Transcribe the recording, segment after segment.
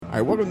All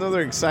right, welcome to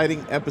another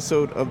exciting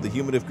episode of the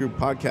Humative Group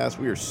podcast.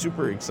 We are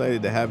super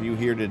excited to have you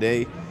here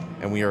today,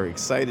 and we are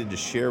excited to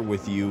share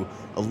with you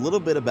a little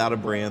bit about a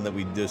brand that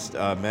we just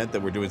met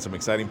that we're doing some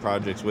exciting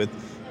projects with.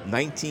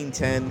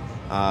 1910,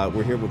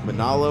 we're here with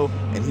Manolo,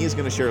 and he is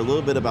going to share a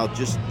little bit about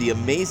just the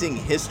amazing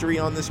history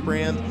on this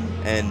brand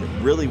and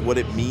really what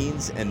it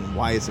means and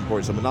why it's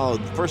important. So Manolo,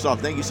 first off,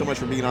 thank you so much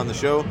for being on the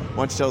show. Why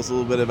don't you tell us a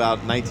little bit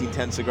about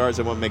 1910 Cigars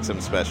and what makes them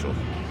special?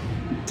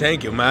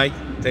 Thank you, Mike.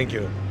 Thank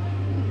you.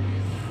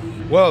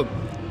 Well,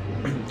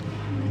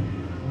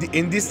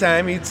 in this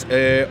time, it's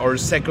our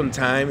second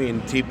time in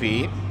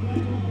TP.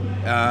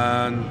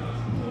 And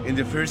in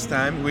the first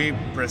time, we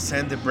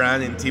present the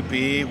brand in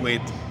TP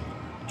with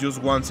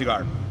just one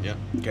cigar. Yeah.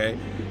 Okay.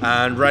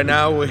 And right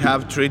now, we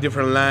have 3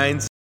 different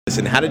lines.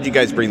 Listen, how did you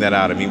guys bring that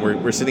out? I mean,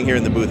 we're sitting here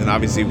in the booth, and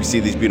obviously we see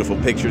these beautiful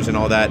pictures and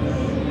all that.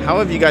 How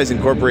have you guys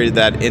incorporated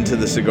that into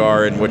the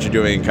cigar and what you're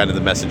doing and kind of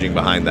the messaging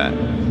behind that?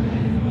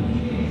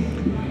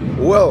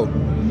 Well,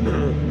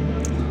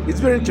 it's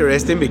very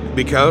interesting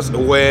because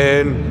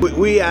when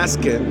we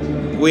ask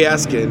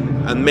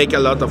and make a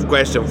lot of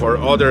questions for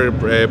other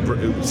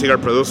cigar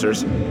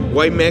producers,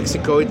 why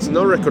Mexico is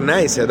not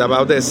recognized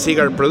about the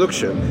cigar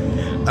production,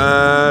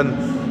 and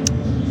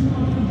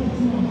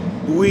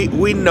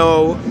we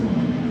know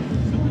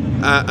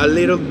a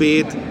little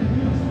bit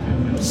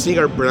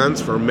cigar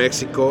brands from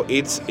Mexico.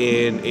 It's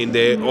in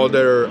the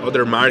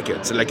other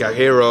markets like a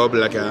Europe,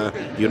 like a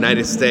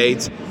United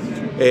States,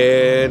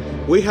 and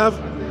we have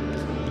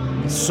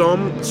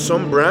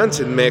some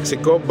brands in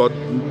Mexico, but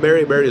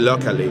very, very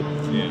locally.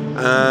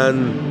 Yeah.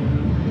 And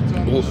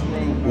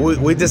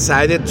we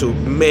decided to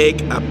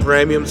make a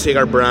premium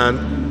cigar brand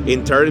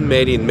entirely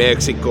made in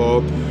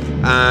Mexico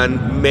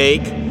and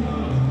make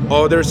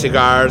other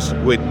cigars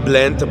with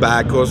blend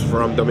tobaccos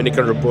from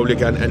Dominican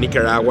Republic and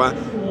Nicaragua.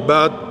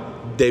 But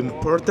the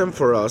important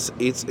for us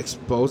is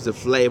expose the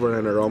flavor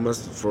and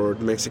aromas for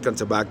Mexican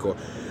tobacco.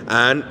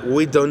 And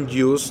we don't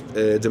use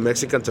the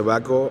Mexican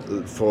tobacco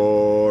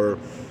for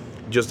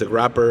just the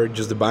wrapper,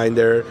 just the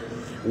binder.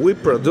 We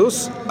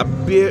produce a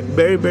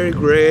very, very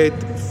great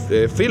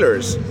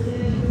fillers,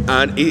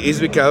 and it is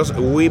because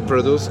we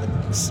produce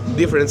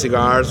different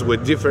cigars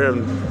with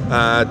different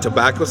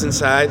tobaccos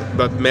inside.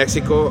 But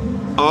Mexico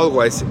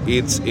always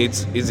is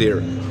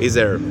there.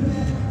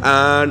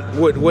 And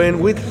when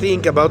we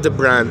think about the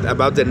brand,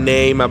 about the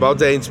name, about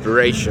the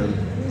inspiration,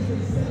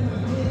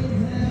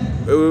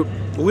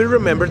 we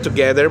remember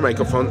together, my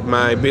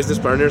business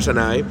partners and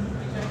I,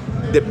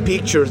 the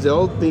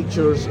old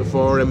pictures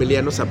for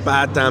Emiliano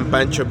Zapata and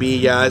Pancho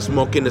Villa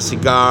smoking a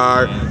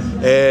cigar,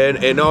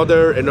 and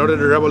other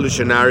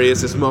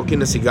revolutionaries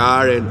smoking a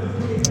cigar. And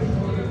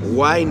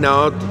why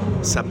not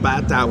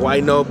Zapata? Why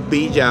not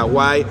Villa?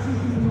 Why?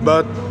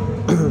 But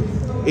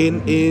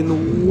in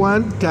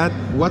what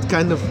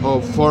kind of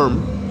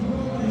form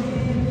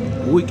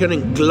we can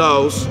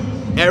enclose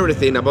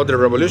everything about the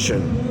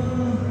revolution?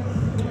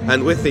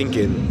 And we're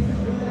thinking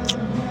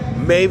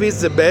maybe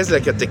it's the best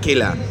like a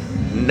tequila.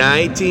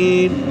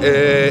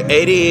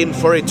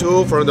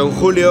 1842 from Don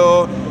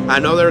Julio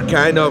and other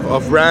kind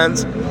of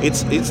brands.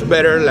 It's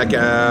better like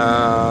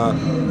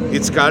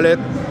it's called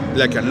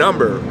like a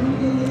number,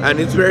 and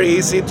it's very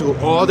easy to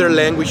other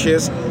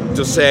languages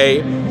to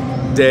say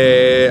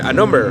a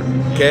number.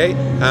 Okay,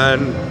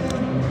 and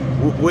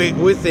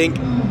we think,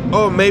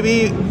 oh,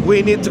 maybe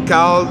we need to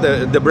call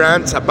the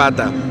brand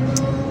Zapata.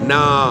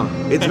 No,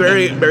 it's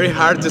very, very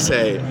hard to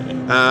say.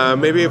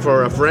 Maybe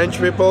for a French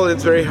people,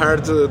 it's very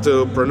hard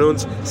to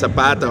pronounce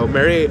Zapata, or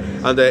maybe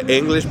on the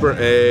English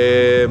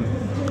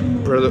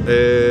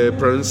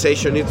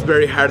pronunciation, it's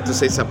very hard to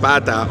say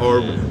Zapata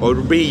or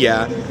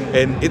Villa,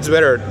 and it's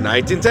better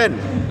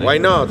 1910. Why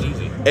not?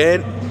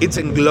 And it's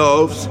in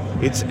gloves.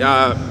 It's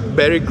a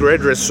very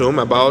great resume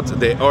about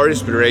our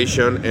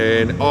inspiration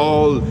and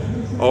all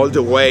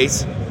the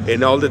ways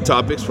and all the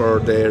topics for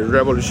the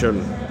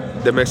revolution,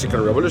 the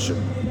Mexican Revolution.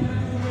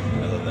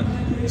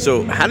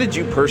 So how did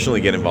you personally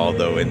get involved,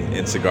 though,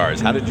 in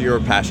cigars? How did your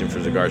passion for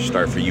cigars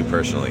start for you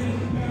personally?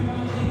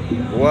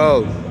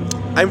 Well,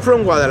 I'm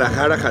from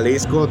Guadalajara,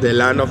 Jalisco, the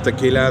land of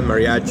tequila and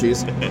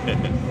mariachis,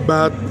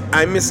 but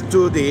I'm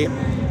studying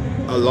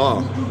a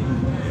law.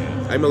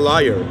 I'm a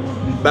lawyer,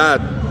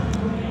 but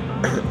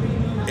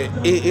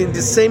in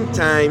the same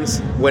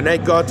times when I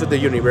got to the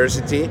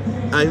university,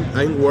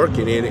 I'm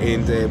working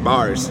in the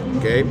bars.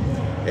 Okay,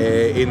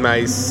 in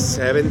my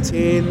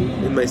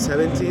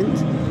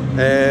 17th.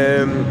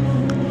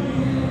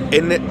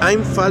 And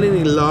I'm falling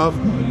in love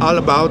all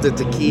about the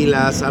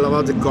tequilas, all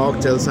about the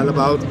cocktails, all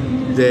about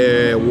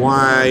the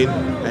wine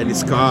and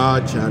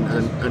scotch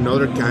and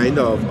other kind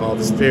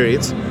of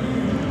spirits.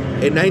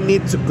 And I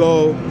need to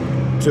go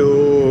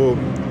to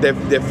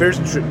the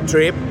first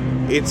trip.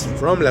 It's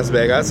from Las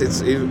Vegas.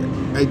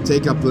 I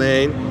take a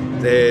plane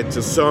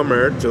to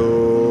summer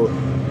to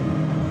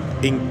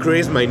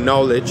increase my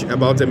knowledge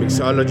about the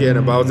mixology and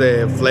about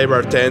the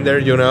flavor tender.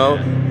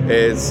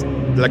 It's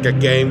like a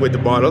game with the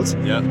bottles.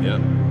 Yeah.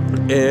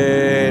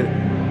 And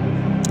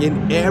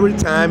in every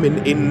time,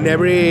 in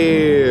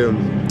every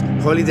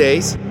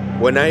holidays,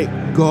 when I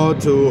go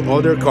to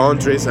other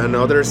countries and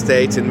other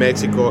states in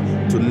Mexico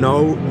to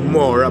know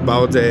more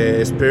about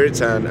the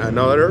spirits and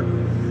other,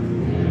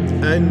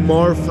 I'm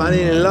more falling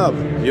in love,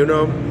 you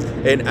know.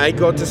 And I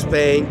go to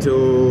Spain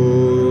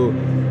to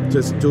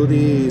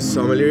study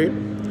sommelier,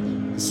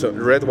 so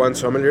red wine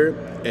sommelier,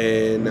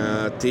 and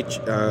teach.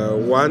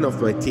 One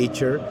of my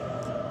teacher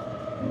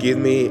give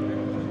me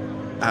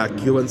a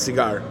Cuban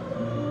cigar.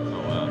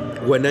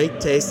 When I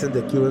tasted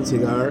the Cuban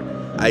cigar,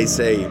 I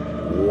say,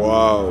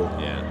 "Wow,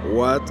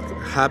 what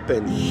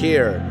happened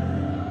here?"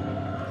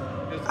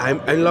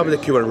 I love the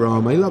Cuban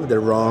rum. I love the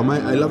rum.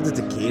 I love the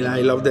tequila.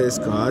 I love the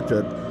scotch.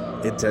 But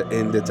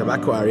in the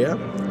tobacco area,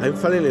 I'm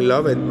falling in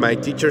love. And my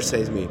teacher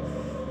says me,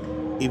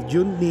 if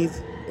you need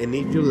and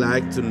if you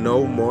like to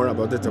know more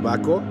about the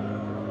tobacco,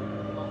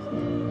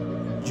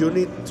 you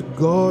need to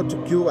go to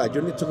Cuba.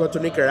 You need to go to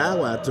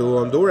Nicaragua, to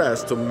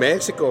Honduras, to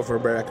Mexico for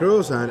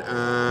Veracruz, and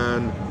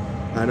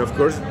of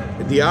course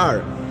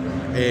DR.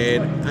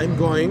 And I'm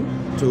going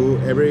to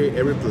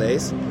every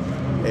place.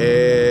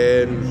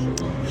 And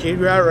here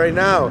we are right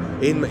now.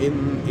 In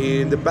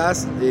the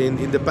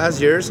past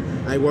years,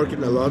 I worked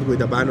a lot with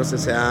Habanos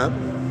S.A.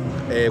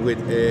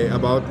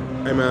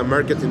 I'm a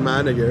marketing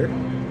manager.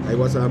 I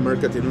was a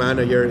marketing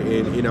manager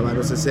in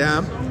Habanos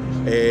S.A.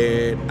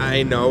 And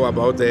I know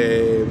about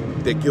the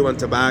Cuban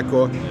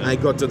tobacco. I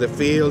go to the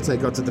fields, I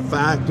go to the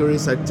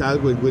factories, I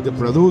talk with the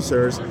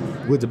producers,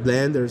 with the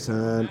blenders,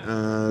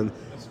 and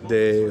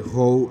the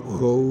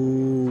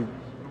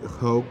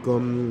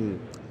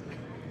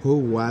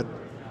what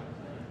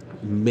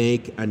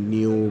make a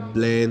new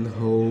blend,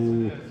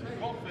 how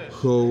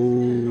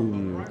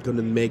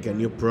gonna make a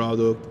new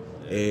product,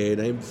 and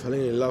I'm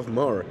falling in love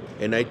more.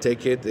 And I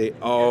take it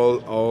all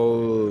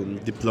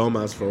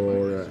diplomas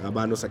for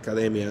Habanos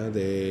Academia,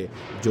 the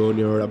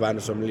junior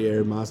Habanos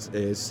sommelier,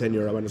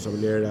 senior Habanos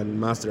sommelier, and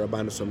master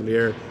Habanos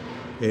sommelier.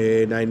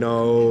 And I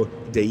know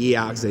the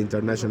EACS, the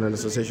International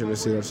Association of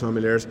Cigar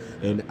Sommeliers,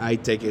 and I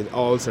take it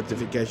all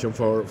certification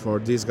for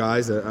these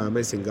guys,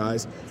 amazing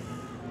guys.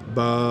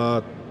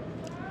 But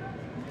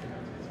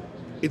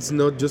it's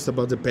not just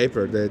about the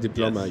paper, the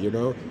diploma, you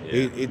know.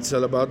 Yeah. It's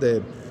all about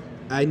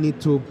I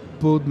need to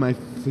put my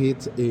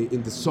feet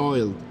in the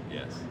soil.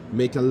 Yes.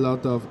 Make a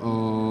lot of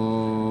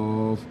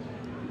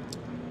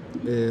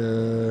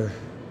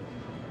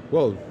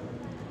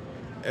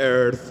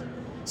earth,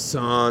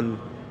 sun,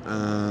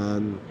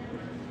 and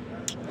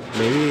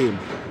maybe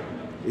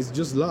it's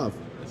just love.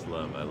 It's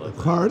love. I love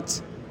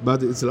heart,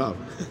 but it's love.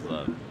 It's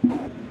love.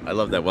 I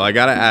love that. Well, I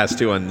gotta ask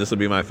too, and this will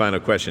be my final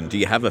question. Do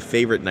you have a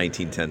favorite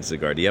 1910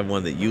 cigar? Do you have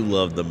one that you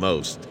love the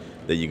most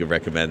that you could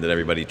recommend that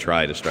everybody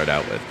try to start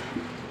out with?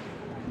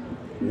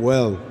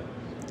 Well,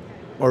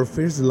 our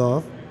first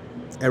love,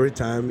 every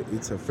time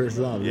it's a first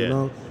love, you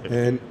know?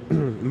 And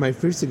my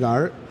first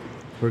cigar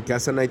for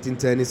Casa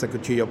 1910 is a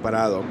Cuchillo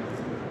Parado.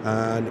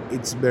 And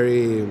it's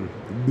very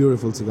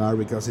beautiful cigar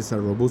because it's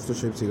a Robusto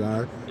shaped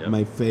cigar. Yep.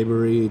 My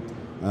favorite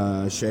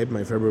shape,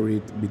 my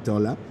favorite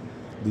Vitola.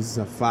 This is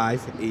a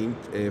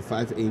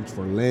 5-inch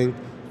for length,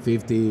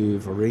 50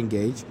 for ring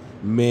gauge,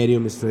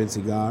 medium strength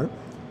cigar.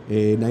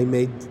 And I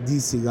made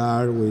this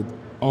cigar with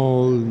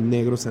all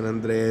Negro San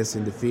Andres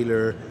in the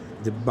filler.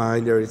 The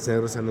binder is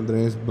Negro San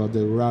Andres, but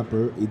the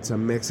wrapper, it's a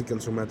Mexican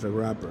Sumatra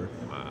wrapper.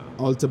 Wow.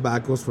 All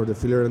tobaccos for the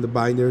filler and the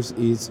binders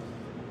is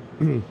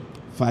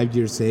 5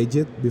 years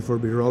aged before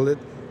we roll it,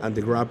 and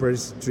the wrapper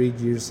is 3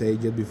 years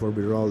aged before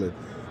we roll it.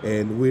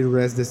 And we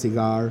rest the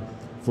cigar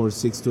for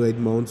 6 to 8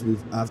 months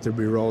after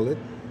we roll it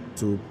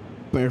to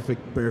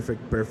perfect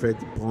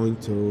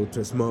point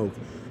to smoke.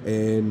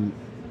 And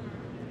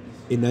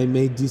I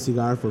made this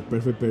cigar for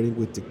perfect pairing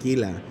with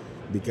tequila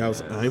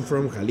because I'm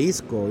from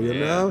Jalisco, you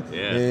know?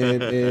 Yeah.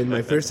 And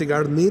my first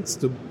cigar needs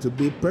to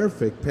be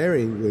perfect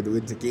pairing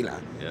with tequila.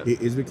 Yeah.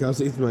 It's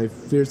because it's my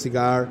first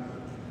cigar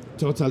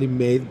totally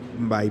made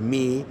by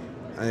me,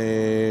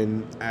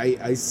 and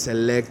I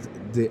select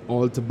the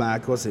all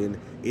tobaccos, and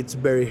it's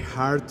very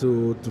hard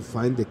to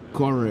find the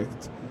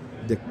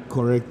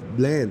correct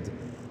blend,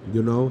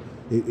 you know.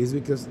 It's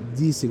because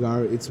this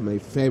cigar it's my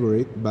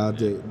favorite, but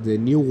the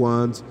new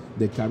ones,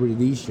 the Cabernet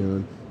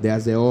edition, the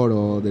As de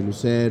Oro, the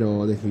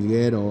Lucero, the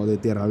Jilguero, the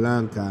Tierra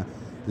Blanca,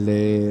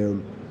 the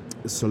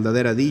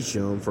Soldadera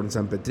edition from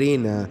San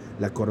Petrina,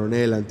 La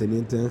Coronel and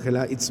Teniente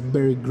Angela, it's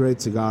very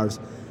great cigars,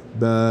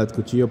 but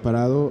Cuchillo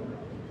Parado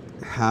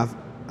have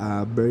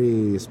a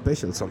very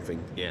special something.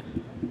 Yeah.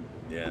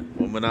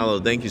 Well, Manolo,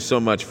 thank you so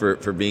much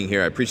for being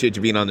here. I appreciate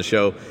you being on the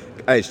show.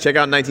 Guys, check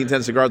out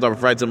 1910 Cigars. I'll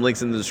provide some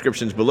links in the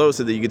descriptions below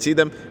so that you can see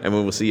them, and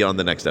we will see you on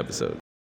the next episode.